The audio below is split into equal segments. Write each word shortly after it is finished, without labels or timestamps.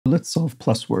Let's solve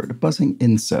PlusWord. Buzzing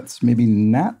insects. Maybe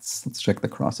gnats? Let's check the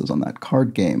crosses on that.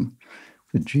 Card game.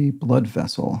 The G, blood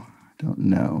vessel. Don't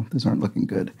know. These aren't looking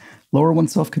good. Lower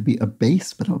oneself could be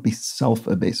abase, but it would be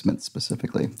self-abasement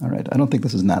specifically. All right, I don't think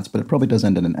this is gnats, but it probably does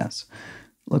end in an S.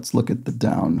 Let's look at the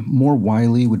down. More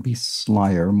wily would be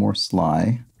slyer, more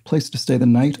sly. Place to stay the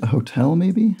night, a hotel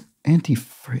maybe?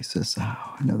 Antiphrasis.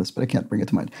 Oh, I know this, but I can't bring it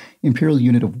to mind. Imperial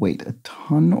unit of weight, a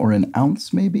ton or an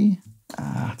ounce maybe?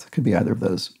 It could be either of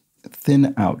those.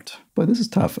 Thin out. Boy, this is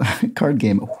tough. Card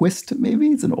game. Whist, maybe?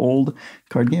 It's an old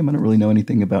card game. I don't really know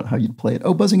anything about how you'd play it.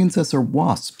 Oh, buzzing insects are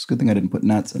wasps. Good thing I didn't put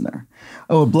gnats in there.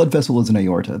 Oh, a blood vessel is an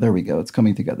aorta. There we go. It's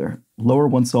coming together. Lower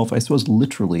oneself, I suppose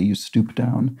literally, you stoop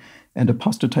down. And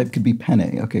apostotype could be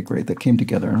penne. Okay, great. That came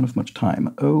together. I don't have much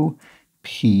time. O,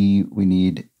 P, we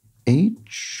need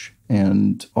H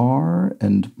and R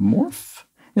and morph.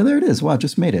 Yeah, there it is. Wow,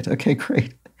 just made it. Okay,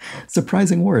 great.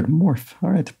 Surprising word, morph. All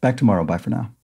right, back tomorrow. Bye for now.